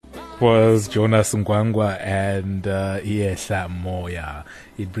was Jonas Ngwangwa and Yesha Moya.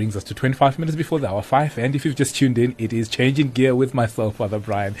 It brings us to 25 minutes before the hour 5. And if you've just tuned in, it is Changing Gear with myself, Fr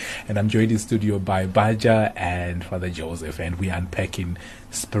Brian. And I'm joined in studio by Baja and Father Joseph. And we are unpacking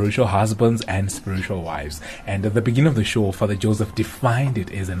spiritual husbands and spiritual wives. And at the beginning of the show, Father Joseph defined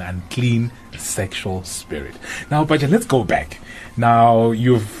it as an unclean sexual spirit. Now, Baja, let's go back. Now,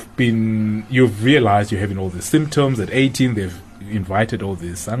 you've realized you're having all the symptoms. At 18, they've invited all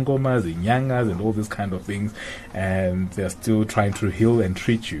these sangomas, inyangas, and all these kind of things, and they're still trying to heal and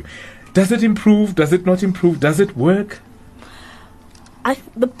treat you. Does it improve? Does it not improve? Does it work?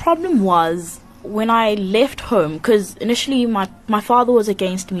 The problem was when I left home, because initially my father was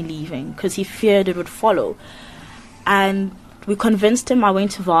against me leaving because he feared it would follow, and we convinced him. I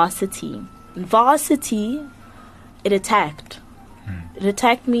went to varsity. In varsity, it attacked. It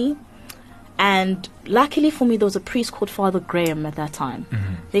attacked me. And luckily for me, there was a priest called Father Graham at that time.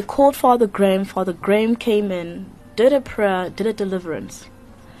 Mm-hmm. They called Father Graham. Father Graham came in, did a prayer, did a deliverance.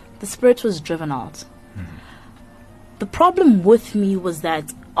 The spirit was driven out. Mm-hmm. The problem with me was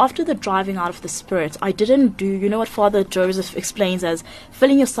that after the driving out of the spirit, I didn't do, you know what Father Joseph explains as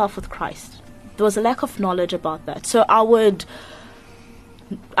filling yourself with Christ. There was a lack of knowledge about that. So I'd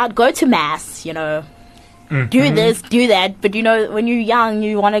go to Mass, you know, do this, do that. But, you know, when you're young,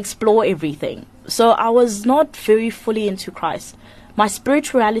 you want to explore everything. So I was not very fully into Christ. My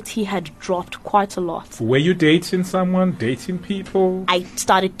spirituality had dropped quite a lot. Were you dating someone, dating people? I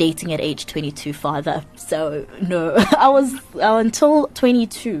started dating at age 22, Father. So, no. I was, until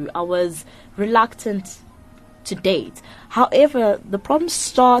 22, I was reluctant to date. However, the problem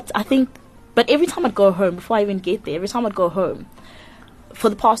starts, I think, but every time I'd go home, before I even get there, every time I'd go home, for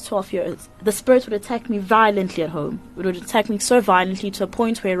the past 12 years, the spirit would attack me violently at home. It would attack me so violently to a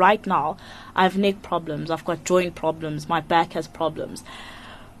point where right now I have neck problems, I've got joint problems, my back has problems.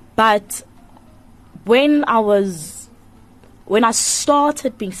 But when I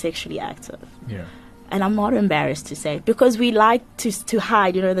started being sexually active, and I'm not embarrassed to say, because we like to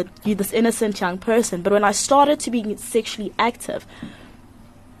hide, you know, that you're this innocent young person. But when I started to be sexually active,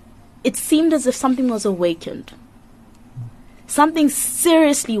 it seemed as if something was awakened. Something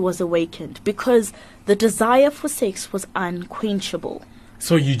seriously was awakened because the desire for sex was unquenchable.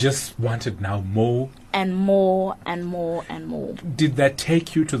 So you just wanted now more? And more and more and more. Did that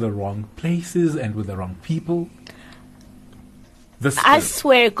take you to the wrong places and with the wrong people? I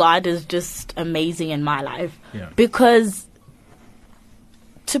swear God is just amazing in my life. Yeah. Because,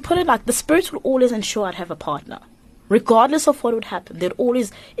 to put it like, the Spirit would always ensure I'd have a partner. Regardless of what would happen, they'd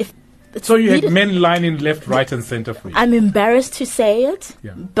always... So you had men lining left, right, and center for you? I'm embarrassed to say it,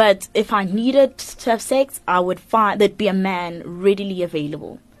 but if I needed to have sex, I would find there'd be a man readily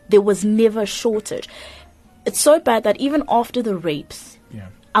available. There was never a shortage. It's so bad that even after the rapes,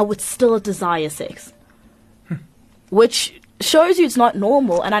 I would still desire sex, which shows you it's not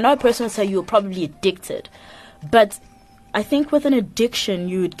normal. And I know a person would say you're probably addicted, but I think with an addiction,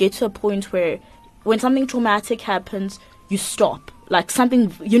 you would get to a point where when something traumatic happens, you stop. Like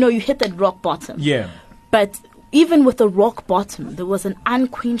something, you know, you hit that rock bottom. Yeah. But even with the rock bottom, there was an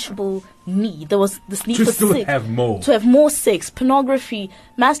unquenchable need. There was this need for sex. To have more. To have more sex, pornography,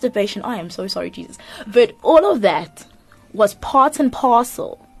 masturbation. I am so sorry, Jesus. But all of that was part and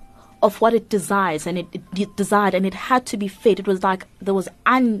parcel of what it desires, and it desired, and it had to be fed. It was like there was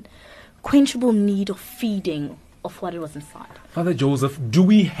unquenchable need of feeding of what it was inside. Father Joseph, do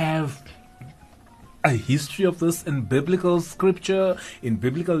we have a history of this in biblical scripture, in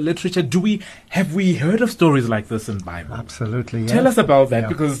biblical literature? Have we heard of stories like this in Bible? Absolutely, Tell us about that,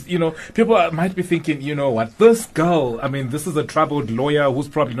 because, you know, people might be thinking, you know what, this girl, I mean, this is a troubled lawyer who's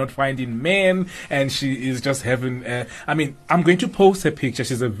probably not finding men, and she is just having, I'm going to post her picture.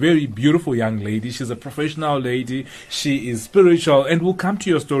 She's a very beautiful young lady. She's a professional lady. She is spiritual, and we'll come to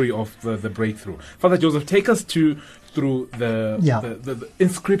your story of the breakthrough. Father Joseph, take us through the in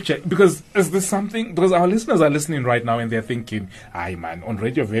scripture, because is this something, because our listeners are listening right now and they're thinking, aye man, on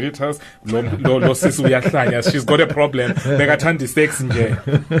Radio Veritas she's got a problem,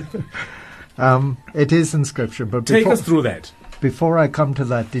 it is in scripture, but take us through that. Before I come to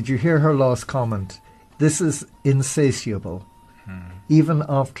that, did you hear her last comment? This is insatiable, even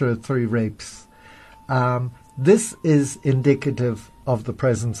after 3 rapes. This is indicative of the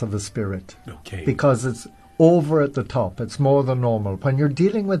presence of a spirit, because it's over at the top. It's more than normal. When you're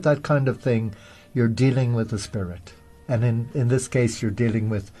dealing with that kind of thing, you're dealing with a spirit. And in this case, you're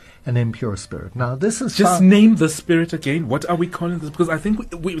dealing with an impure spirit. Now, this is... Just name the spirit again. What are we calling this? Because I think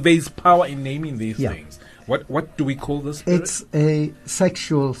there's power in naming these things. What do we call this spirit? It's a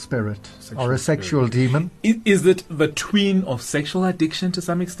sexual spirit or a sexual demon. Is it the twin of sexual addiction to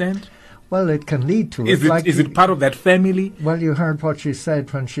some extent? Well, it can lead to it. Is it part of that family? Well, you heard what she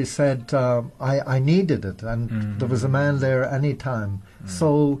said when she said, I needed it, and there was a man there any time.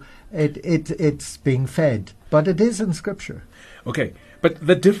 So it's being fed. But it is in Scripture. Okay, but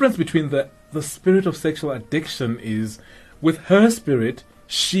the difference between the spirit of sexual addiction is, with her spirit,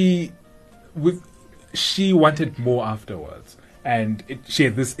 she wanted more afterwards, and she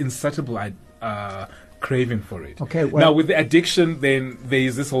had this insatiable craving for it. Okay. Well, now, with the addiction, then there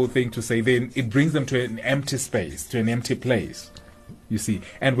is this whole thing to say, then it brings them to an empty space, to an empty place. You see,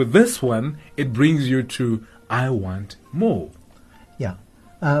 and with this one, it brings you to, I want more. Yeah.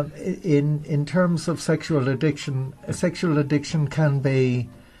 In terms of sexual addiction can be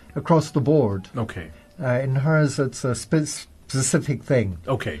across the board. Okay. In hers, it's a specific thing.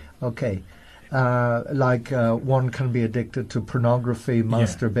 Okay. Okay. One can be addicted to pornography,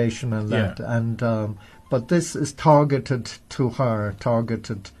 masturbation, and that. Yeah. And but this is targeted to her,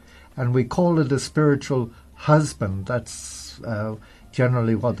 and we call it a spiritual husband. That's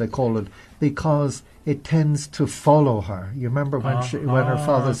generally what they call it, because it tends to follow her. You remember when her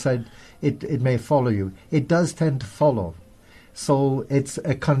father said it may follow you. It does tend to follow. So it's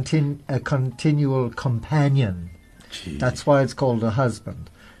a continual companion. Gee. That's why it's called a husband.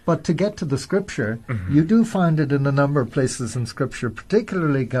 But to get to the Scripture, you do find it in a number of places in Scripture,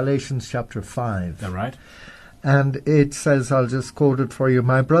 particularly Galatians chapter 5. Is that right? And it says, I'll just quote it for you,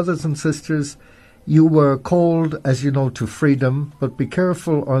 "My brothers and sisters, you were called, as you know, to freedom, but be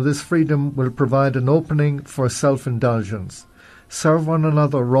careful, or this freedom will provide an opening for self-indulgence. Serve one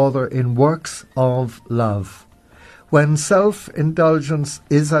another rather in works of love. When self-indulgence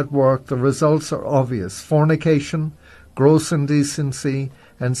is at work, the results are obvious: fornication, gross indecency,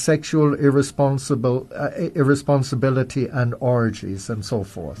 and sexual irresponsibility and orgies," and so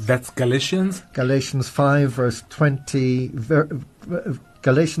forth. That's Galatians? Galatians 5 verse 20,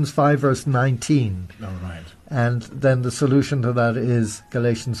 Galatians 5 verse 19. All right. And then the solution to that is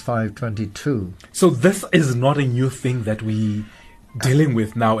Galatians 5:22. So this is not a new thing that we dealing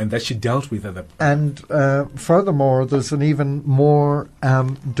with now, and that she dealt with at the... And furthermore, there's an even more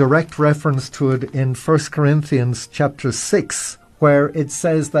direct reference to it in 1 Corinthians chapter 6, where it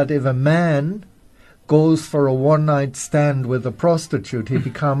says that if a man goes for a one-night stand with a prostitute, he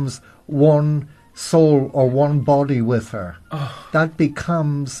becomes one soul or one body with her. Oh. That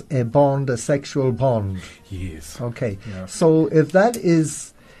becomes a bond, a sexual bond. Yes. Okay. Yeah. So if that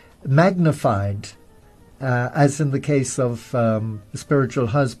is magnified, as in the case of spiritual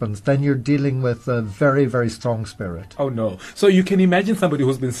husbands, then you're dealing with a very, very strong spirit. Oh, no. So you can imagine somebody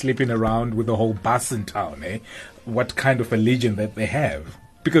who's been sleeping around with the whole bus in town, eh? What kind of a legion that they have.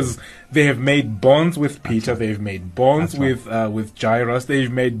 Because they have made bonds with Peter, they've made bonds with Jairus,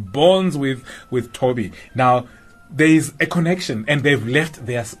 they've made bonds with Toby. Now, there is a connection, and they've left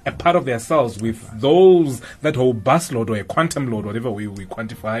a part of themselves with those, that whole bus load or a quantum load, whatever we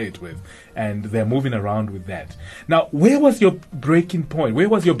quantify it with, and they're moving around with that. Now, where was your breaking point? Where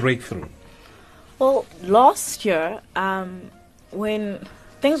was your breakthrough? Well, last year, when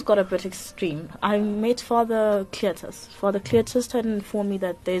things got a bit extreme, I met Father Cletus. Father Cletus had informed me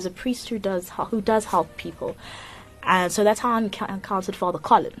that there's a priest who does help people, and so that's how I encountered Father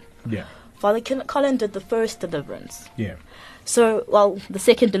Colin. Yeah. Father Colin did the first deliverance. Yeah. So, well, the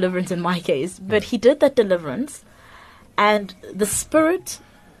second deliverance in my case. But he did that deliverance, and the spirit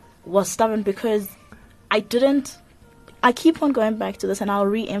was stubborn because I keep on going back to this, and I'll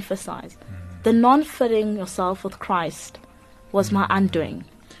re-emphasize. The non-fitting yourself with Christ was my undoing.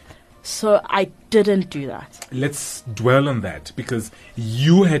 So I didn't do that. Let's dwell on that, because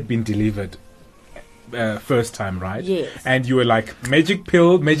you had been delivered first time, right? Yes. And you were like, magic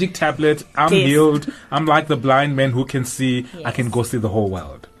pill, magic tablet, I'm Yes. healed. I'm like the blind man who can see. I Yes. can go see the whole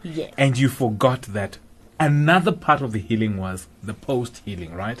world. Yes. And you forgot that another part of the healing was the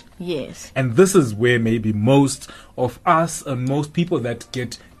post-healing, right? Yes. And this is where maybe most of us and most people that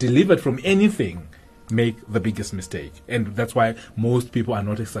get delivered from anything make the biggest mistake. And that's why most people are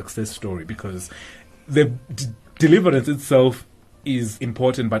not a success story, because the deliverance itself is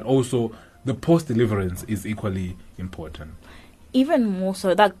important, but also the post-deliverance is equally important. Even more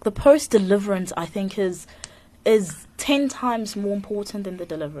so, that the post-deliverance, I think, is 10 times more important than the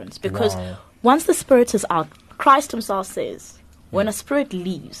deliverance. Because Wow. once the spirit is out, Christ himself says, when a spirit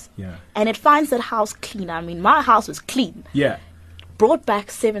leaves, Yeah. and it finds that house clean, I mean, my house was clean, Yeah. brought back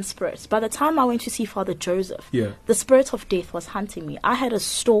 7 spirits. By the time I went to see Father Joseph, Yeah. the spirit of death was hunting me. I had a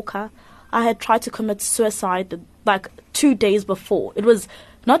stalker. I had tried to commit suicide like 2 days before. It was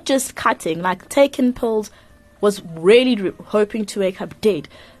not just cutting, like taking pills, was really hoping to wake up dead.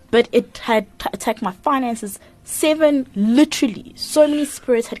 But it had attacked my finances. Literally, so many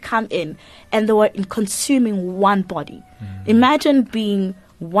spirits had come in and they were consuming one body. Imagine being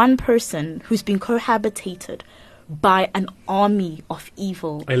one person who's been cohabitated by an army of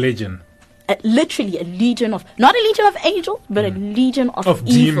evil. A legion. Literally a legion of, not a legion of angels, but a legion of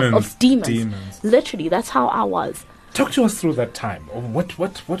evil, demons. Literally, that's how I was. Talk to us through that time.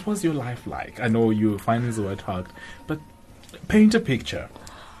 What was your life like? I know your finances were attacked, but paint a picture.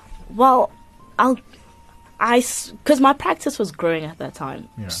 Well, because my practice was growing at that time.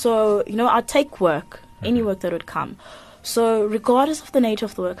 Yeah. So, I'd take work, any work that would come. So regardless of the nature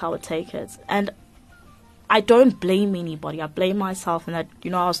of the work, I would take it. And I don't blame anybody. I blame myself in that,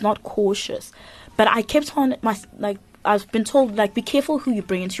 I was not cautious. But I kept on, I've been told, be careful who you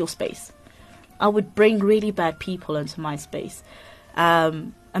bring into your space. I would bring really bad people into my space.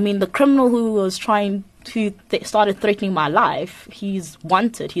 The criminal who started threatening my life, he's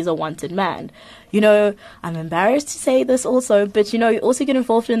a wanted man. I'm embarrassed to say this also, but you also get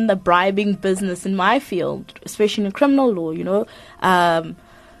involved in the bribing business in my field, especially in criminal law.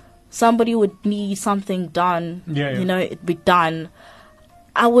 Somebody would need something done, it'd be done.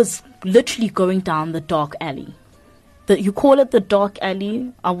 I was literally going down the dark alley. You call it the dark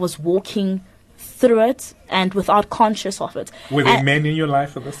alley. I was walking through it and without conscious of it. Were there men in your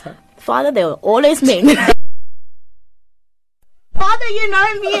life at this time? Father, there were always men. Father,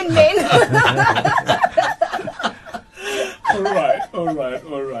 me and men. All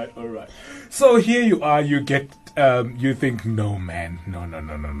right. So here you are, you get, you think, no, man, no.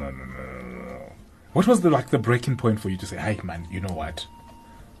 What was the breaking point for you to say, hey, man, you know what?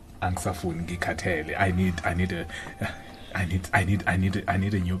 I need a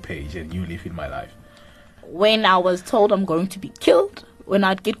new page, a new leaf in my life. When I was told I'm going to be killed, when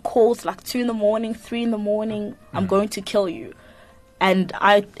I'd get calls 2 in the morning, 3 in the morning, I'm going to kill you. And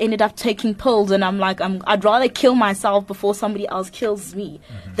I ended up taking pills, and I'm like, I'd rather kill myself before somebody else kills me.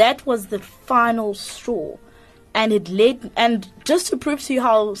 That was the final straw. And it led, and just to prove to you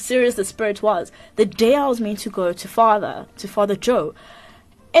how serious the spirit was, the day I was meant to go to Father Joe,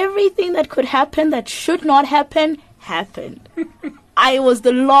 everything that could happen that should not happen, happened. I was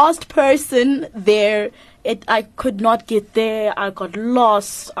the last person there. I could not get there. I got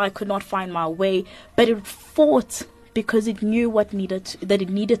lost. I could not find my way. But it fought because it knew that it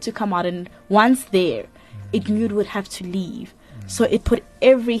needed to come out. And once there, it knew it would have to leave. So it put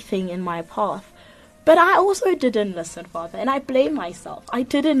everything in my path. But I also didn't listen, Father. And I blame myself. I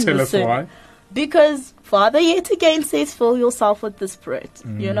didn't listen. Tell us why. Because Father yet again says, fill yourself with the Spirit.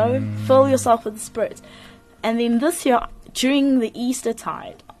 Fill yourself with the Spirit. And then this year, during the Easter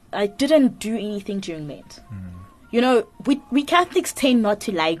tide, I didn't do anything during Lent. We Catholics tend not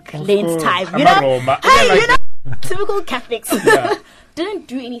to like Lent time. Typical Catholics. Yeah. Didn't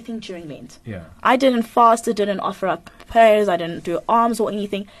do anything during Lent. Yeah. I didn't fast. I didn't offer up prayers. I didn't do alms or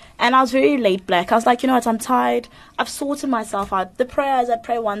anything. And I was very laid back. I was like, I'm tired. I've sorted myself out. The prayers, I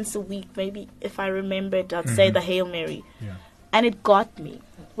pray once a week. Maybe if I remembered, I'd say the Hail Mary. Yeah. And it got me.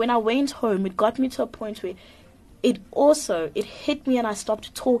 When I went home, it got me to a point where it hit me and I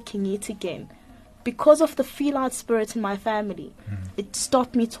stopped talking yet again. Because of the feel-out spirit in my family, it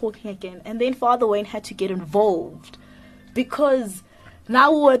stopped me talking again. And then Father Wayne had to get involved. Because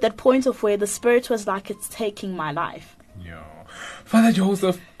now we're at that point of where the spirit was like, it's taking my life. Yeah. Father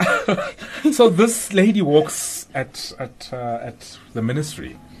Joseph, so this lady walks at the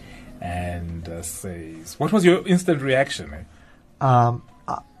ministry and says, what was your instant reaction?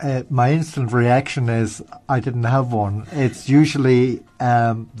 My instant reaction is I didn't have one. It's usually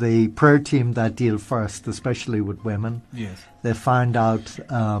the prayer team that deal first, especially with women. Yes. They find out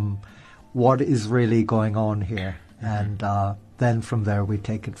what is really going on here, and then from there we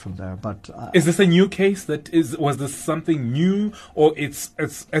take it from there. But is this a new case? Was this something new, or it's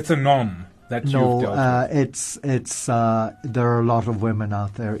a norm that you've dealt with? It's there are a lot of women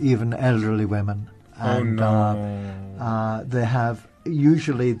out there, even elderly women, and they have.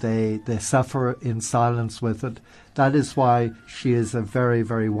 Usually they suffer in silence with it. That is why she is a very,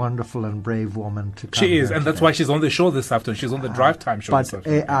 very wonderful and brave woman to come. She is, and today. that's why she's on the show this afternoon. She's on the drive time show this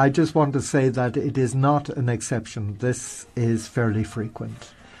afternoon. But I just want to say that it is not an exception. This is fairly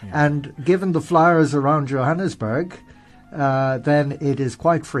frequent. Yeah. And given the flyers around Johannesburg, then it is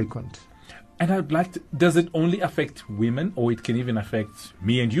quite frequent. And I'd like to, does it only affect women, or it can even affect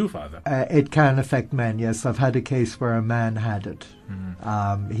me and you, Father? It can affect men, yes. I've had a case where a man had it.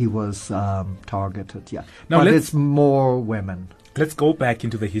 He was targeted, yeah. Now but it's more women. let's go back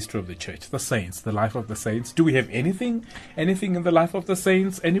into the history of the church, the saints, the life of the saints. Do we have anything in the life of the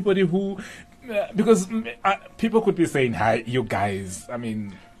saints? Anybody who, because people could be saying, "Hi, you guys." I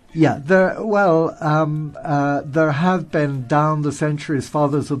mean, yeah, there have been down the centuries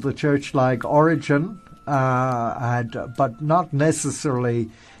fathers of the church like Origen, but not necessarily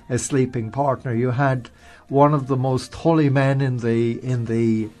a sleeping partner. You had one of the most holy men in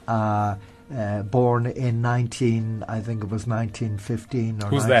the born in 1915 or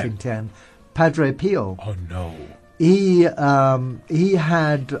Who's 1910, that? Padre Pio. Oh no. He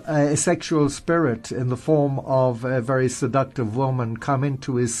had a sexual spirit in the form of a very seductive woman come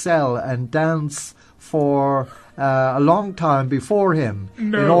into his cell and dance for a long time before him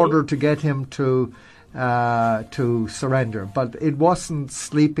in order to get him to surrender. But it wasn't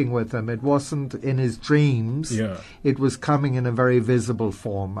sleeping with him. It wasn't in his dreams. Yeah. It was coming in a very visible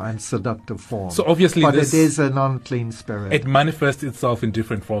form and seductive form. So obviously but it is an unclean spirit. It manifests itself in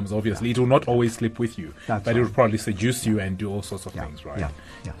different forms, obviously. It will not always sleep with you. That's but right. it will probably seduce you and do all sorts of things, right? Yeah.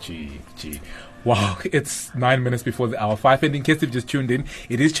 Gee. Wow, it's 9 minutes before the hour 5. And in case you've just tuned in,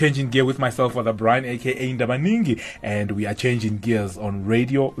 it is Changing Gear with myself, Fr Brian, a.k.a. Ndabaningi. And we are changing gears on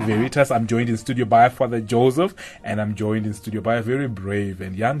Radio Veritas. I'm joined in studio by Father Joseph. And I'm joined in studio by a very brave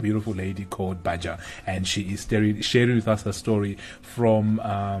and young, beautiful lady called Baja. And she is sharing with us her story from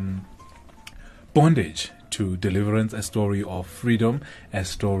bondage to deliverance, a story of freedom, a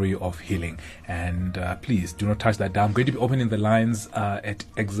story of healing. And please do not touch that dial. I'm going to be opening the lines at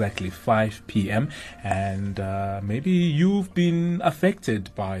exactly 5 p.m. And maybe you've been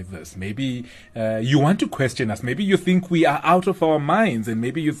affected by this. Maybe you want to question us. Maybe you think we are out of our minds. And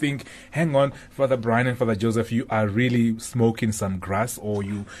maybe you think, hang on, Father Brian and Father Joseph, you are really smoking some grass, or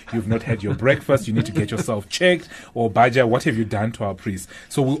you've not had your breakfast. You need to get yourself checked. Or Baja, what have you done to our priest?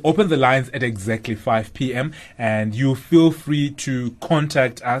 So we'll open the lines at exactly 5 p.m. And you feel free to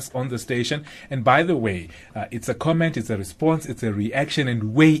contact us on the station. And by the way, it's a comment, it's a response, it's a reaction,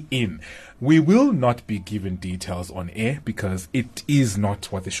 and weigh in. We will not be given details on air because it is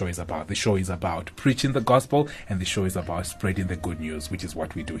not what the show is about. The show is about preaching the gospel, and the show is about spreading the good news, which is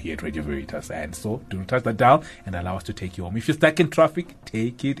what we do here at Radio Veritas. And so do not touch that dial and allow us to take you home. If you're stuck in traffic,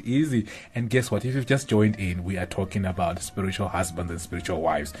 take it easy. And guess what? If you've just joined in, we are talking about spiritual husbands and spiritual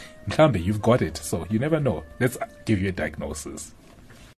wives. Mhlambe, you've got it. So you never know. Let's give you a diagnosis.